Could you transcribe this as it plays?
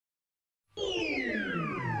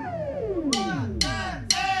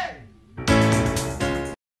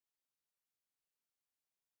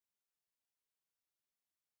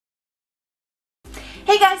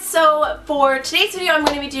Hey guys, so for today's video I'm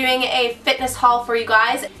going to be doing a fitness haul for you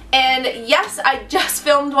guys, and yes, I just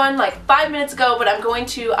filmed one like 5 minutes ago, but I'm going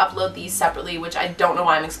to upload these separately, which I don't know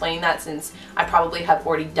why I'm explaining that since I probably have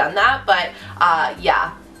already done that, but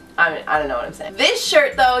yeah. I don't know what I'm saying. This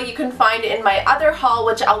shirt though you can find in my other haul,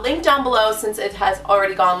 which I'll link down below since it has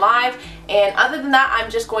already gone live, and other than that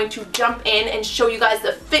I'm just going to jump in and show you guys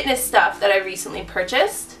the fitness stuff that I recently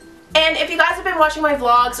purchased. And if you guys have been watching my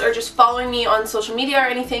vlogs or just following me on social media or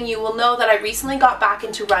anything, you will know that I recently got back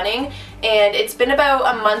into running, and it's been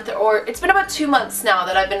about a month, or it's been about 2 months now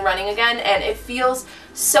that I've been running again, and it feels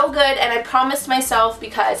so good. And I promised myself,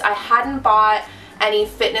 because I hadn't bought any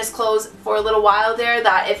fitness clothes for a little while there,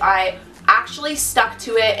 that if I actually stuck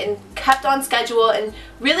to it and kept on schedule and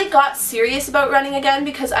really got serious about running again,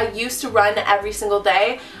 because I used to run every single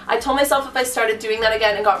day, I told myself if I started doing that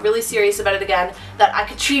again and got really serious about it again, that I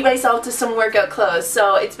could treat myself to some workout clothes.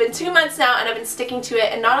 So it's been 2 months now and I've been sticking to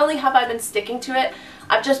it, and not only have I been sticking to it,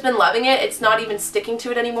 I've just been loving it. It's not even sticking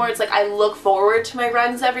to it anymore. It's like I look forward to my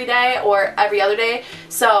runs every day or every other day.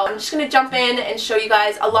 So I'm just going to jump in and show you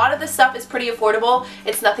guys. A lot of this stuff is pretty affordable.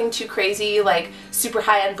 It's nothing too crazy like super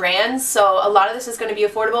high-end brands. So a lot of this is going to be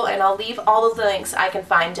affordable, and I'll leave all of the links I can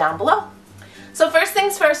find down below. So first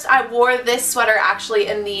things first, I wore this sweater actually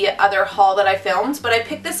in the other haul that I filmed, but I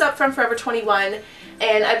picked this up from Forever 21,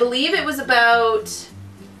 and I believe it was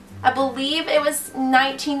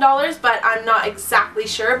 $19, but I'm not exactly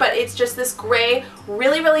sure. But it's just this gray,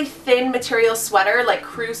 really thin material sweater, like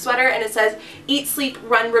crew sweater, and it says eat, sleep,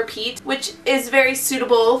 run, repeat, which is very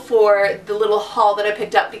suitable for the little haul that I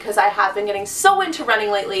picked up, because I have been getting so into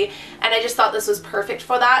running lately, and I just thought this was perfect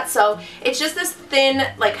for that. So it's just this thin,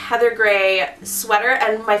 like heather gray sweater,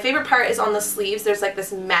 and my favorite part is on the sleeves. There's like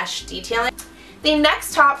this mesh detailing. The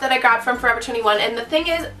next top that I grabbed from Forever 21, and the thing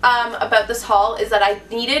is about this haul is that I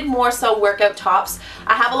needed more so workout tops.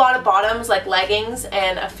 I have a lot of bottoms like leggings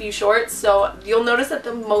and a few shorts, so you'll notice that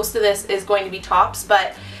most of this is going to be tops.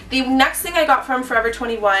 But the next thing I got from Forever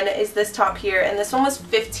 21 is this top here, and this one was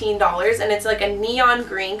 $15, and it's like a neon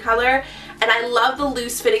green color, and I love the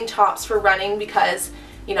loose fitting tops for running because,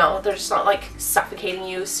 you know, they're just not like suffocating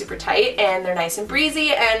you super tight, and they're nice and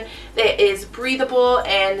breezy, and it is breathable,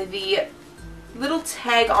 and the little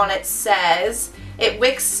tag on it says it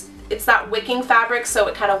wicks. It's that wicking fabric, so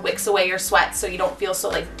it kind of wicks away your sweat so you don't feel so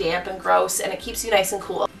like damp and gross, and it keeps you nice and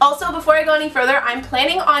cool. Also, before I go any further, I'm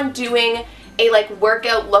planning on doing a like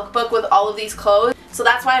workout lookbook with all of these clothes, so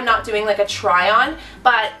that's why I'm not doing like a try on.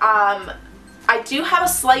 But I do have a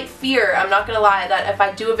slight fear, I'm not gonna lie, that if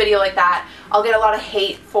I do a video like that, I'll get a lot of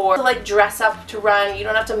hate for to like dress up to run. You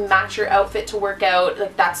don't have to match your outfit to work out,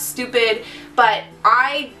 like that's stupid. But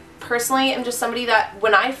I personally am just somebody that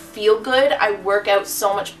when I feel good, I work out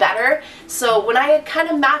so much better. So when I kind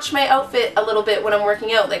of match my outfit a little bit when I'm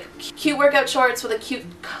working out, like cute workout shorts with a cute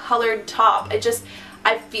colored top,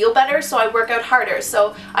 I feel better, so I work out harder.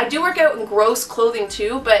 So I do work out in gross clothing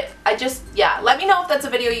too, but yeah, let me know if that's a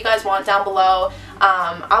video you guys want down below.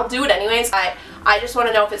 I'll do it anyways. I just want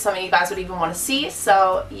to know if it's something you guys would even want to see.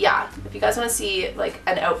 So yeah, if you guys want to see like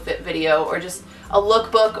an outfit video or just a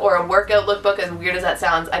lookbook or a workout lookbook, as weird as that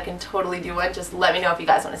sounds, I can totally do one. Just let me know if you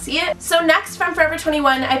guys want to see it. So next, from Forever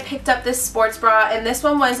 21, I picked up this sports bra, and this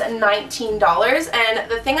one was $19.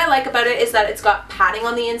 And the thing I like about it is that it's got padding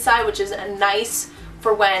on the inside, which is nice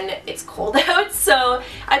for when it's cold out. So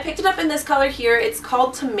I picked it up in this color here. It's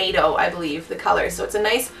called Tomato, I believe, the color. So it's a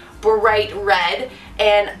nice bright red,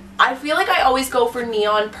 and I feel like I always go for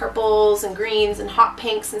neon purples and greens and hot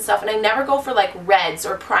pinks and stuff, and I never go for like reds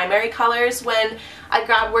or primary colors when I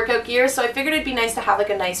grab workout gear. So I figured it'd be nice to have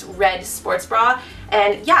like a nice red sports bra.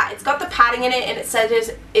 And yeah, it's got the padding in it, and it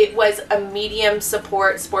says it was a medium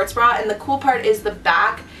support sports bra, and the cool part is the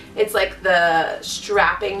back. It's like the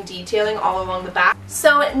strapping detailing all along the back.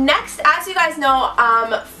 So next, as you guys know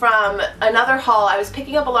from another haul, I was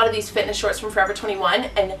picking up a lot of these fitness shorts from Forever 21,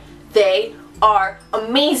 and they are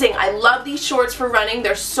amazing. I love these shorts for running.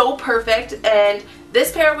 They're so perfect, and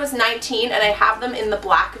this pair was $19, and I have them in the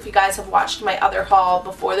black. If you guys have watched my other haul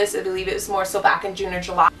before this, I believe it was more so back in June or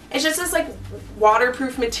July. It's just this like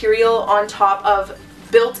waterproof material on top of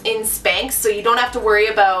built-in Spanx, so you don't have to worry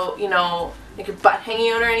about, you know, like your butt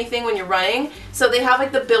hanging out or anything when you're running. So they have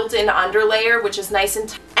like the built-in underlayer, which is nice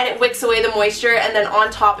and it wicks away the moisture, and then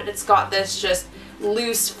on top it's got this just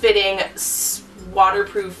loose fitting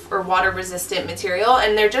waterproof or water resistant material,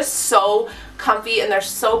 and they're just so comfy and they're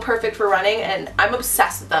so perfect for running, and I'm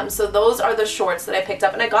obsessed with them. So those are the shorts that I picked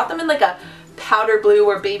up, and I got them in like a powder blue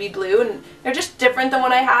or baby blue, and they're just different than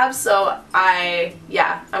what I have, so I'm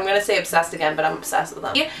gonna say obsessed again, but I'm obsessed with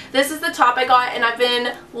them. This is the top I got, and I've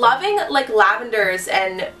been loving like lavenders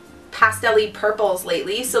and pastel-y purples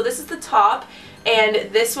lately. So this is the top,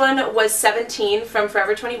 and this one was $17 from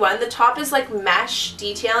Forever 21. The top is like mesh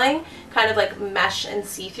detailing, kind of like mesh and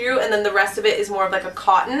see-through, and then the rest of it is more of like a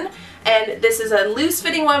cotton. And this is a loose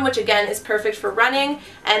fitting one, which again is perfect for running,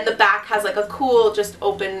 and the back has like a cool just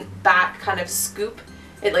open back kind of scoop.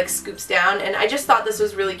 It like scoops down, and I just thought this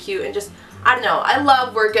was really cute, and just, I don't know, I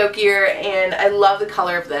love workout gear and I love the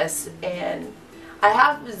color of this, and I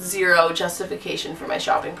have zero justification for my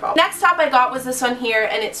shopping problem. Next top I got was this one here,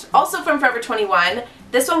 and it's also from Forever 21.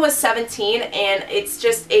 This one was $17, and it's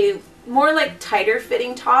just a more like tighter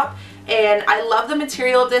fitting top, and I love the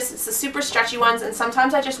material of this. It's the super stretchy ones, and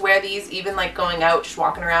sometimes I just wear these even like going out, just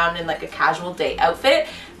walking around in like a casual day outfit.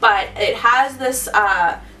 But it has this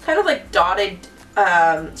kind of like dotted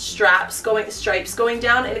stripes going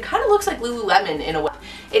down, and it kind of looks like Lululemon in a way.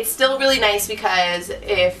 It's still really nice because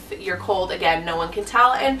if you're cold, again, no one can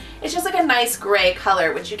tell, and it's just like a nice gray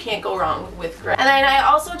color, which you can't go wrong with gray. And then I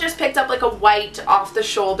also just picked up like a white off the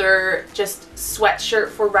shoulder just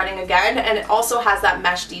sweatshirt for running again, and it also has that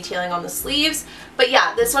mesh detailing on the sleeves. But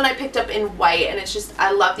yeah, this one I picked up in white, and it's just,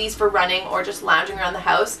 I love these for running or just lounging around the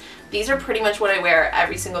house. These are pretty much what I wear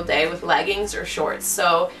every single day with leggings or shorts,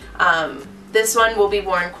 so this one will be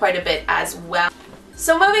worn quite a bit as well.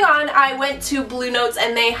 So moving on, I went to Blue Notes,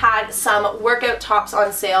 and they had some workout tops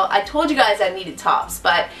on sale. I told you guys I needed tops,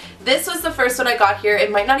 but this was the first one I got here. It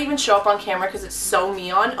might not even show up on camera because it's so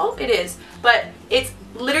neon. Oh, it is. But it's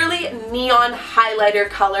literally neon highlighter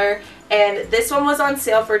color, and this one was on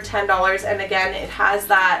sale for $10, and again, it has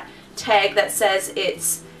that tag that says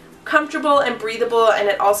it's comfortable and breathable, and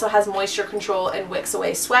it also has moisture control and wicks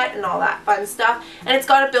away sweat and all that fun stuff. And it's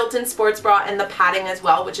got a built-in sports bra and the padding as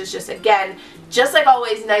well, which is just, again, just like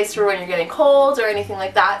always, nice for when you're getting cold or anything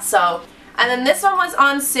like that. So, and then this one was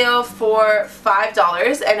on sale for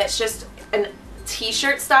 $5, and it's just an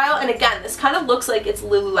t-shirt style, and again, this kind of looks like it's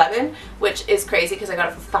Lululemon, which is crazy because I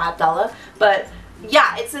got it for $5, but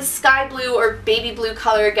yeah, it's a sky blue or baby blue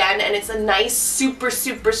color again, and it's a nice super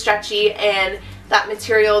stretchy, and that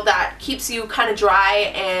material that keeps you kind of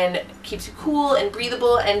dry and keeps you cool and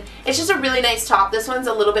breathable, and it's just a really nice top. This one's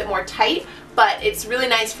a little bit more tight, but it's really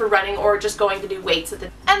nice for running or just going to do weights with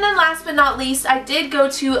it. And then last but not least, I did go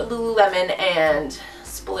to Lululemon and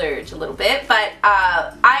splurge a little bit, but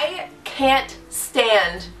I can't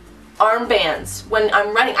stand armbands when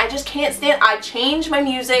I'm running. I just can't stand. I change my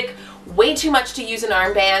music way too much to use an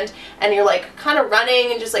armband, and you're like kind of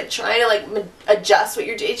running and just like trying to like adjust what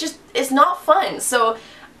you're doing. It's not fun. So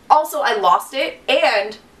also I lost it,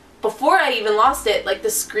 and before I even lost it, like the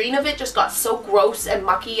screen of it just got so gross and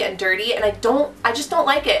mucky and dirty, and I just don't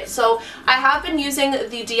like it. So I have been using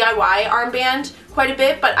the DIY armband quite a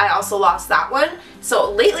bit, but I also lost that one.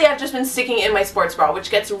 So lately I've just been sticking in my sports bra,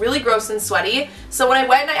 which gets really gross and sweaty. So when I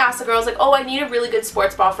went and I asked the girls, like, oh, I need a really good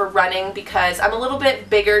sports bra for running because I'm a little bit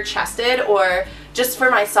bigger chested, or just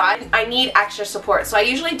for my size, I need extra support. So I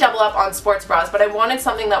usually double up on sports bras, but I wanted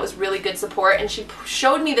something that was really good support, and she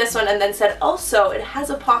showed me this one and then said, also, it has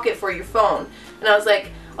a pocket for your phone. And I was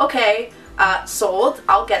like, okay, sold.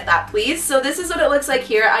 I'll get that, please. So this is what it looks like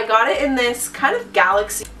here. I got it in this kind of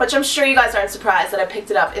galaxy, which I'm sure you guys aren't surprised that I picked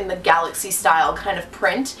it up in the galaxy style kind of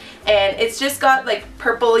print, and it's just got like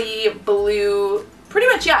purpley blue, pretty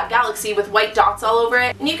much, yeah, galaxy with white dots all over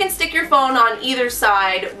it, and you can stick your phone on either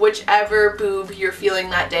side, whichever boob you're feeling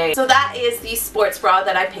that day. So that is the sports bra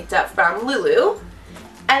that I picked up from Lulu.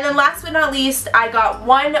 And then last but not least, I got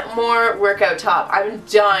one more workout top. I'm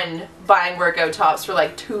done buying workout tops for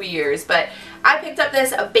like 2 years, but I picked up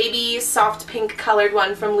this baby soft pink colored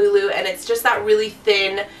one from Lulu, and it's just that really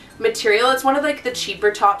thin material. It's one of like the cheaper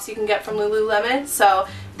tops you can get from Lululemon. So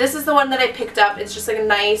this is the one that I picked up. It's just like a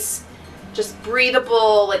nice, just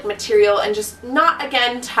breathable like material, and just not,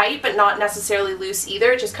 again, tight, but not necessarily loose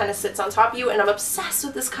either. It just kind of sits on top of you, and I'm obsessed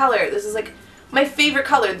with this color. This is like my favorite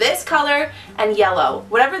color. This color and yellow.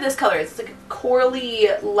 Whatever this color is. It's like a corally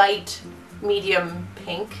light medium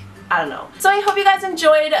pink. I don't know. So I hope you guys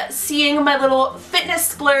enjoyed seeing my little fitness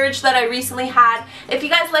splurge that I recently had. If you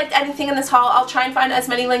guys liked anything in this haul, I'll try and find as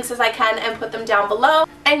many links as I can and put them down below.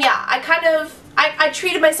 And yeah, I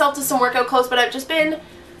treated myself to some workout clothes, but I've just been,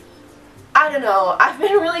 I don't know, I've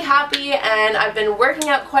been really happy, and I've been working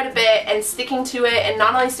out quite a bit and sticking to it, and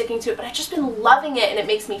not only sticking to it, but I've just been loving it, and it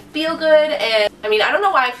makes me feel good. And I mean, I don't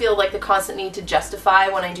know why I feel like the constant need to justify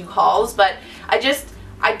when I do hauls, but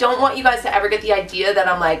I don't want you guys to ever get the idea that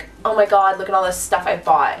I'm like, oh my god, look at all this stuff I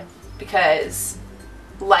bought, because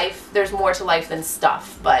life, there's more to life than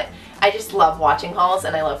stuff, but I just love watching hauls,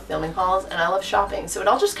 and I love filming hauls, and I love shopping, so it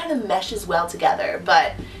all just kind of meshes well together.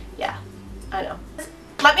 But yeah, I know.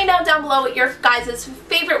 Let me know down below what your guys'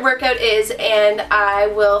 favorite workout is, and I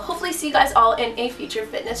will hopefully see you guys all in a future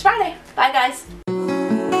Fitness Friday. Bye guys!